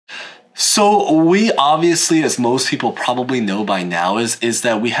So we obviously, as most people probably know by now, is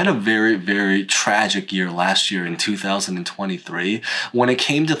that we had a very, very tragic year last year in 2023 when it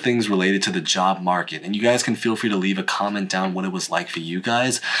came to things related to the job market. And you guys can feel free to leave a comment down what it was like for you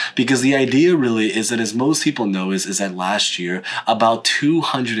guys, because the idea really is that, as most people know, is that last year about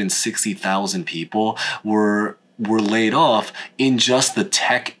 260,000 people were laid off in just the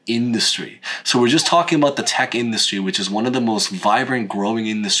tech industry. So we're just talking about the tech industry, which is one of the most vibrant, growing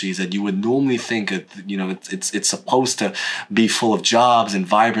industries that you would normally think of, it's supposed to be full of jobs and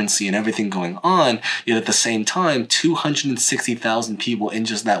vibrancy and everything going on. Yet at the same time, 260,000 people in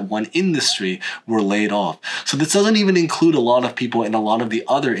just that one industry were laid off. So this doesn't even include a lot of people in a lot of the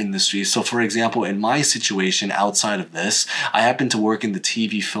other industries. So for example, in my situation outside of this, I happen to work in the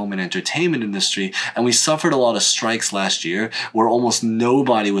TV, film, and entertainment industry, and we suffered a lot of strikes last year where almost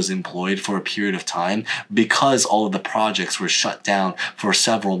nobody was employed for a period of time because all of the projects were shut down for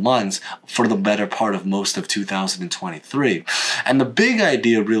several months for the better part of most of 2023. And the big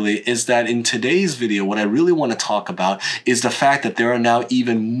idea really is that in today's video, what I really want to talk about is the fact that there are now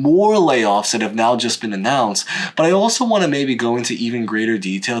even more layoffs that have now just been announced. But I also want to maybe go into even greater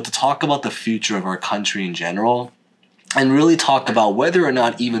detail to talk about the future of our country in general, and really talk about whether or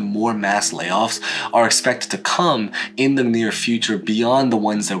not even more mass layoffs are expected to come in the near future beyond the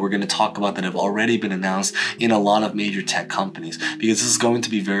ones that we're going to talk about that have already been announced in a lot of major tech companies, because this is going to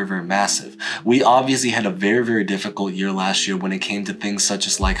be very, very massive. We obviously had a very, very difficult year last year when it came to things such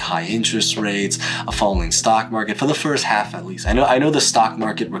as like high interest rates, a falling stock market for the first half at least. I know the stock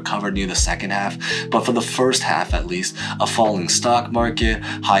market recovered near the second half, but for the first half at least, a falling stock market,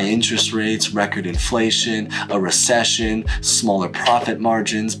 high interest rates, record inflation, a recession, smaller profit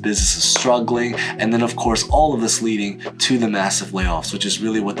margins, businesses struggling, and then of course all of this leading to the massive layoffs, which is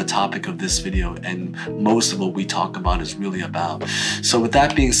really what the topic of this video and most of what we talk about is really about. So with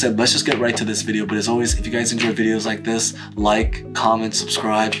that being said, let's just get right to this video. But as always, if you guys enjoy videos like this, like, comment,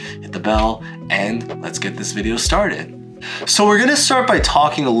 subscribe, hit the bell, and let's get this video started. So we're going to start by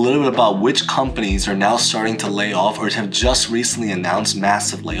talking a little bit about which companies are now starting to lay off or have just recently announced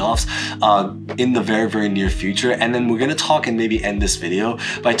massive layoffs in the very, very near future. And then we're going to talk and maybe end this video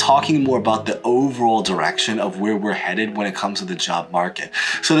by talking more about the overall direction of where we're headed when it comes to the job market.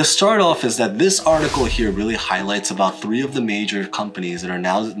 So to start off is that this article here really highlights about 3 of the major companies that are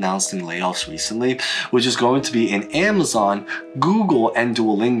now announcing layoffs recently, which is going to be in Amazon, Google, and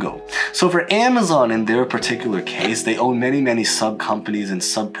Duolingo. So for Amazon, in their particular case, they own many sub companies and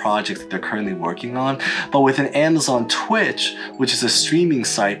sub projects that they're currently working on. But within Amazon, Twitch, which is a streaming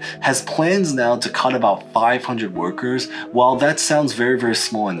site, has plans now to cut about 500 workers. While that sounds very, very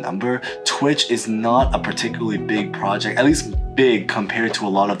small in number, Twitch is not a particularly big project, at least big compared to a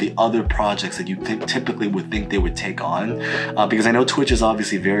lot of the other projects that you typically would think they would take on, because I know Twitch is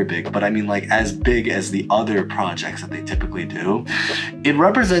obviously very big, but I mean like as big as the other projects that they typically do. It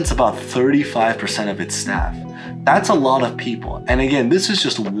represents about 35% of its staff. That's a lot of people. And again, this is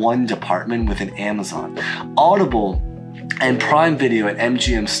just one department within Amazon. Audible and Prime Video at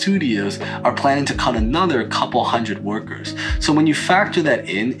MGM Studios are planning to cut another couple hundred workers. So when you factor that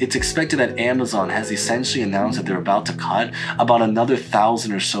in, it's expected that Amazon has essentially announced that they're about to cut about another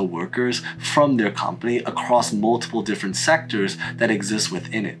 1,000 or so workers from their company across multiple different sectors that exist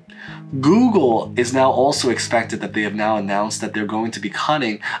within it. Google is now also expected that they have now announced that they're going to be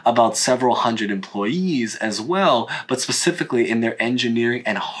cutting about several hundred employees as well, but specifically in their engineering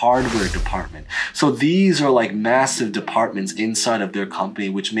and hardware department. So these are like massive departments inside of their company,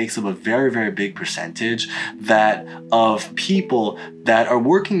 which makes up a very, very big percentage that of people that are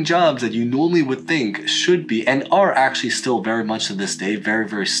working jobs that you normally would think should be and are actually still very much to this day very,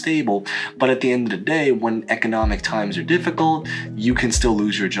 very stable. But at the end of the day, when economic times are difficult, you can still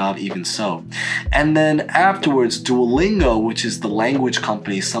lose your job even so. And then afterwards, Duolingo, which is the language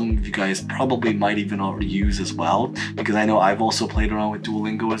company some of you guys probably might even already use as well, because I know I've also played around with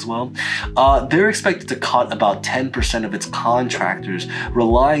Duolingo as well. They're expected to cut about 10% of its contractors,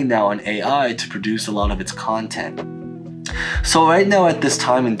 relying now on AI to produce a lot of its content. So right now at this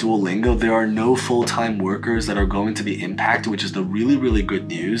time in Duolingo, there are no full-time workers that are going to be impacted, which is the really, really good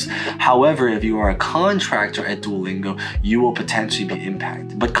news. However, if you are a contractor at Duolingo, you will potentially be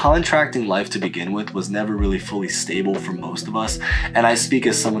impacted. But contracting life to begin with was never really fully stable for most of us. And I speak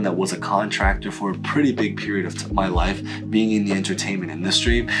as someone that was a contractor for a pretty big period of my life, being in the entertainment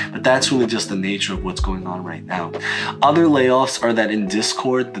industry. But that's really just the nature of what's going on right now. Other layoffs are that in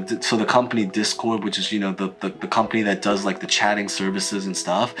Discord, so the company Discord, which is, the company that does like the chatting services and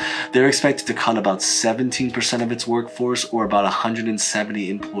stuff, they're expected to cut about 17% of its workforce, or about 170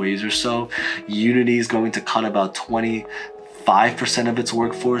 employees or so. Unity is going to cut about 20 5% of its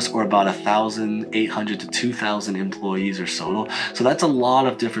workforce, or about 1,800 to 2,000 employees or so. So that's a lot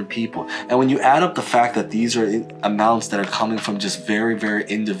of different people. And when you add up the fact that these are amounts that are coming from just very, very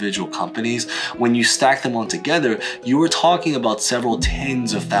individual companies, when you stack them all together, you are talking about several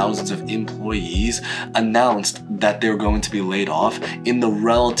tens of thousands of employees announced that they're going to be laid off in the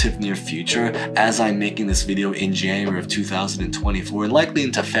relative near future, as I'm making this video in January of 2024 and likely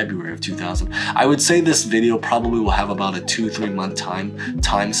into February of 2000. I would say this video probably will have about a 2-3 month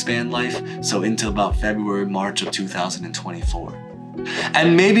time span life, so into about February, March of 2024.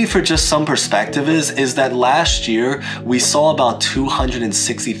 And maybe for just some perspective is that last year we saw about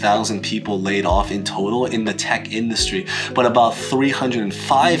 260,000 people laid off in total in the tech industry, but about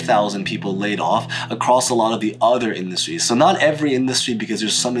 305,000 people laid off across a lot of the other industries. So not every industry, because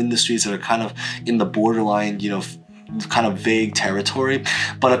there's some industries that are kind of in the borderline, kind of vague territory,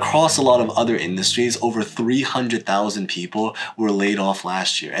 but across a lot of other industries, over 300,000 people were laid off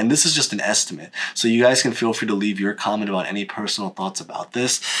last year. And this is just an estimate, so you guys can feel free to leave your comment about any personal thoughts about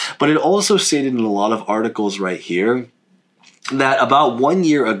this. But it also stated in a lot of articles right here that about 1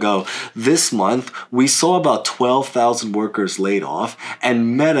 year ago this month, we saw about 12,000 workers laid off,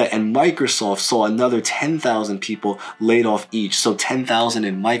 and Meta and Microsoft saw another 10,000 people laid off each. So 10,000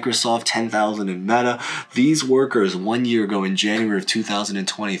 in Microsoft, 10,000 in Meta. These workers 1 year ago in January of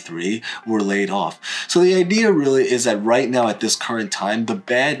 2023 were laid off. So the idea really is that right now at this current time, the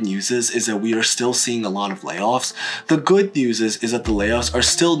bad news is that we are still seeing a lot of layoffs. The good news is that the layoffs are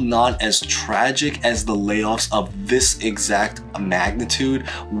still not as tragic as the layoffs of this exact magnitude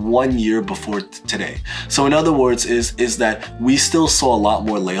 1 year before today. So in other words is that we still saw a lot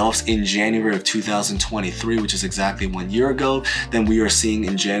more layoffs in January of 2023, which is exactly 1 year ago, than we are seeing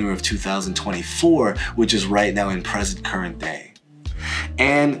in January of 2024, which is right now in present current day.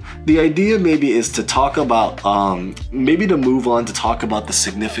 And the idea maybe is to talk about, maybe to move on to talk about the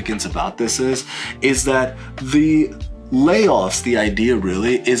significance about this is that the layoffs, the idea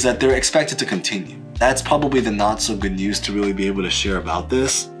really is that they're expected to continue. That's probably the not so good news to really be able to share about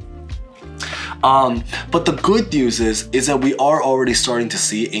this. But the good news is that we are already starting to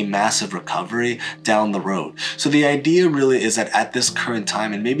see a massive recovery down the road. So the idea really is that at this current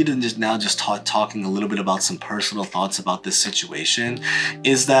time, and maybe to just talking a little bit about some personal thoughts about this situation,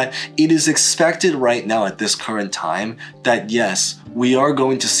 is that it is expected right now at this current time that yes, we are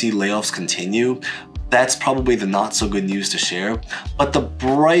going to see layoffs continue. That's probably the not so good news to share. But the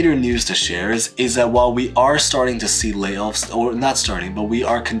brighter news to share is that while we are starting to see layoffs, or not starting, but we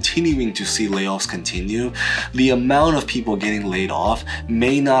are continuing to see layoffs continue, the amount of people getting laid off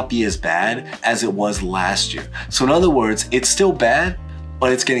may not be as bad as it was last year. So in other words, it's still bad,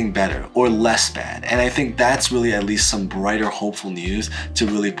 but it's getting better or less bad. And I think that's really at least some brighter, hopeful news to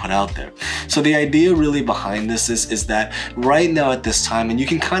really put out there. So the idea really behind this is that right now at this time, and you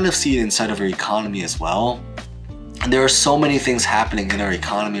can kind of see it inside of our economy as well, there are so many things happening in our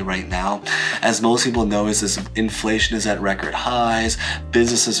economy right now. As most people know, inflation is at record highs,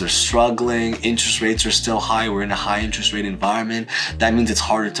 businesses are struggling, interest rates are still high, we're in a high interest rate environment. That means it's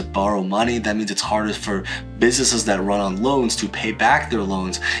harder to borrow money, that means it's harder for businesses that run on loans to pay back their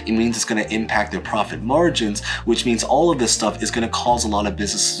loans. It means it's going to impact their profit margins, which means all of this stuff is going to cause a lot of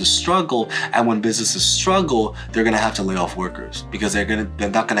businesses to struggle, and when businesses struggle, they're going to have to lay off workers because they're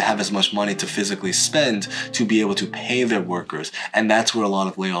not going to have as much money to physically spend to be able to pay their workers, and that's where a lot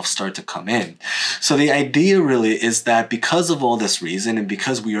of layoffs start to come in. So the idea really is that because of all this reason, and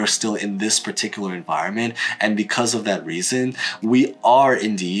because we are still in this particular environment, and because of that reason, we are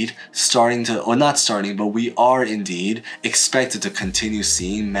indeed we are indeed expected to continue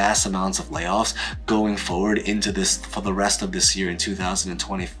seeing mass amounts of layoffs going forward into this for the rest of this year in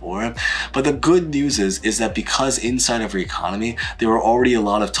 2024. But the good news is that because inside of our economy, there are already a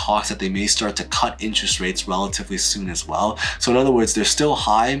lot of talks that they may start to cut interest rates relatively soon as well. So in other words, they're still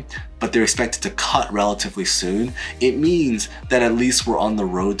high, but they're expected to cut relatively soon. It means that at least we're on the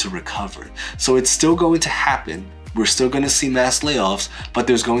road to recovery. So it's still going to happen. We're still going to see mass layoffs, but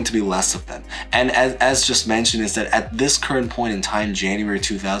there's going to be less of them. And as just mentioned, is that at this current point in time, January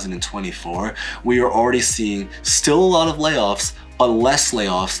 2024, we are already seeing still a lot of layoffs, but less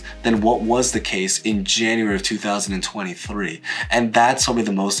layoffs than what was the case in January of 2023. And that's probably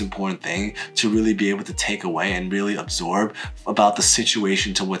the most important thing to really be able to take away and really absorb about the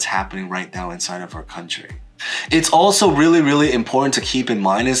situation to what's happening right now inside of our country. It's also really, really important to keep in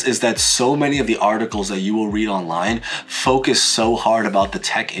mind is that so many of the articles that you will read online focus so hard about the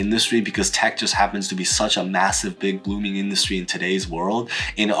tech industry because tech just happens to be such a massive, big, blooming industry in today's world,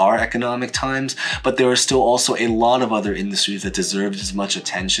 in our economic times. But there are still also a lot of other industries that deserve as much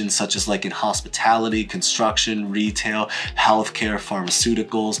attention, such as like in hospitality, construction, retail, healthcare,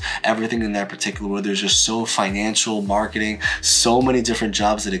 pharmaceuticals, everything in that particular where there's just so financial, marketing, so many different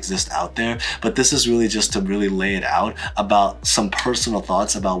jobs that exist out there. But this is really just to really lay it out about some personal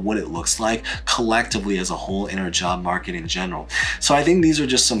thoughts about what it looks like collectively as a whole in our job market in general. So I think these are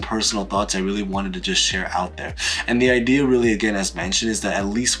just some personal thoughts I really wanted to just share out there. And the idea really, again, as mentioned, is that at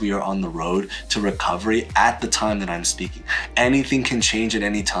least we are on the road to recovery at the time that I'm speaking. Anything can change at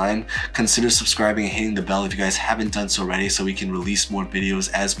any time. Consider subscribing and hitting the bell if you guys haven't done so already so we can release more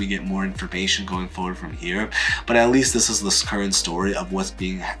videos as we get more information going forward from here. But at least this is the current story of what's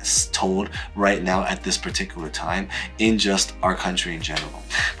being told right now at this particular time in just our country in general.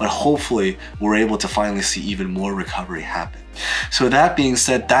 But hopefully we're able to finally see even more recovery happen. So that being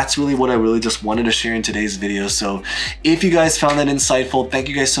said, that's really what I really just wanted to share in today's video. So if you guys found that insightful, thank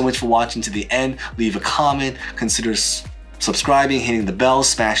you guys so much for watching to the end. Leave a comment, consider subscribing, hitting the bell,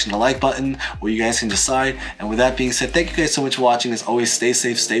 smashing the like button, or you guys can decide. And with that being said, thank you guys so much for watching. As always, stay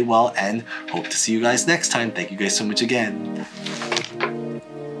safe, stay well, and hope to see you guys next time. Thank you guys so much again.